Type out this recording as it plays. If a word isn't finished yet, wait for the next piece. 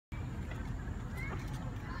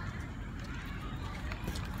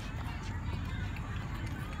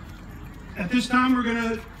At this time, we're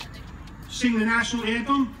going to sing the national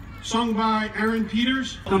anthem, sung by Aaron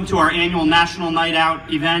Peters. Welcome to our annual National Night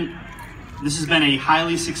Out event. This has been a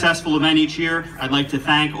highly successful event each year. I'd like to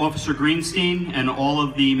thank Officer Greenstein and all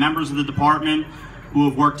of the members of the department who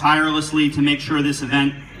have worked tirelessly to make sure this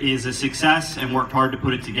event is a success and worked hard to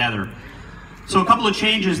put it together. So a couple of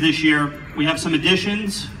changes this year. We have some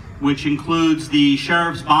additions, which includes the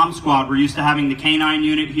Sheriff's Bomb Squad. We're used to having the K-9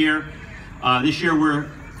 unit here. This year we're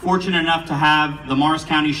fortunate enough to have the Morris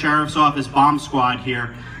County Sheriff's Office Bomb Squad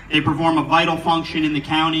here. They perform a vital function in the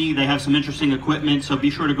county. They have some interesting equipment, so be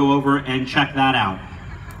sure to go over and check that out.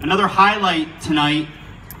 Another highlight tonight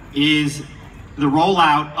is the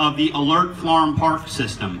rollout of the Alert Florham Park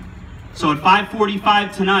system. So at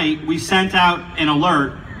 5:45 tonight, we sent out an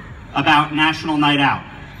alert about National Night Out.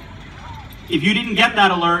 If you didn't get that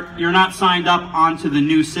alert, you're not signed up onto the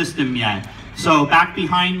new system yet. So back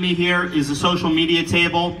behind me here is a social media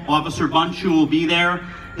table. Officer Bunchu will be there.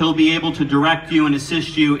 He'll be able to direct you and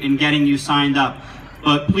assist you in getting you signed up.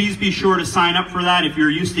 But please be sure to sign up for that. If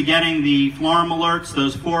you're used to getting the Florham alerts,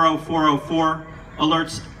 those 40404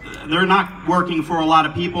 alerts, they're not working for a lot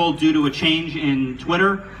of people due to a change in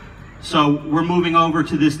Twitter. So we're moving over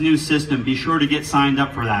to this new system. Be sure to get signed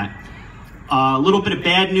up for that. A little bit of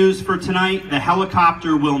bad news for tonight. The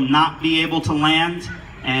helicopter will not be able to land.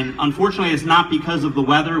 And unfortunately, it's not because of the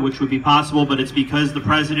weather, which would be possible, but it's because the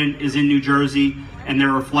president is in New Jersey and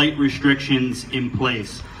there are flight restrictions in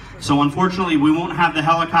place. So unfortunately, we won't have the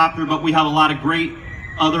helicopter, but we have a lot of great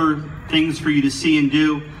other things for you to see and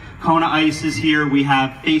do. Kona Ice is here. We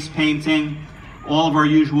have face painting, all of our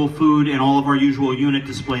usual food, and all of our usual unit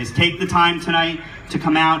displays. Take the time tonight to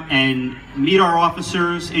come out and meet our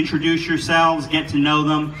officers, introduce yourselves, get to know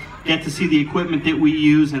them, get to see the equipment that we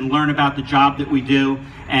use and learn about the job that we do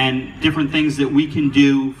and different things that we can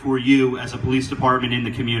do for you as a police department in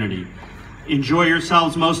the community. Enjoy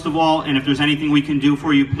yourselves most of all, and if there's anything we can do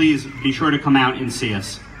for you, please be sure to come out and see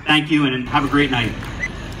us. Thank you, and have a great night.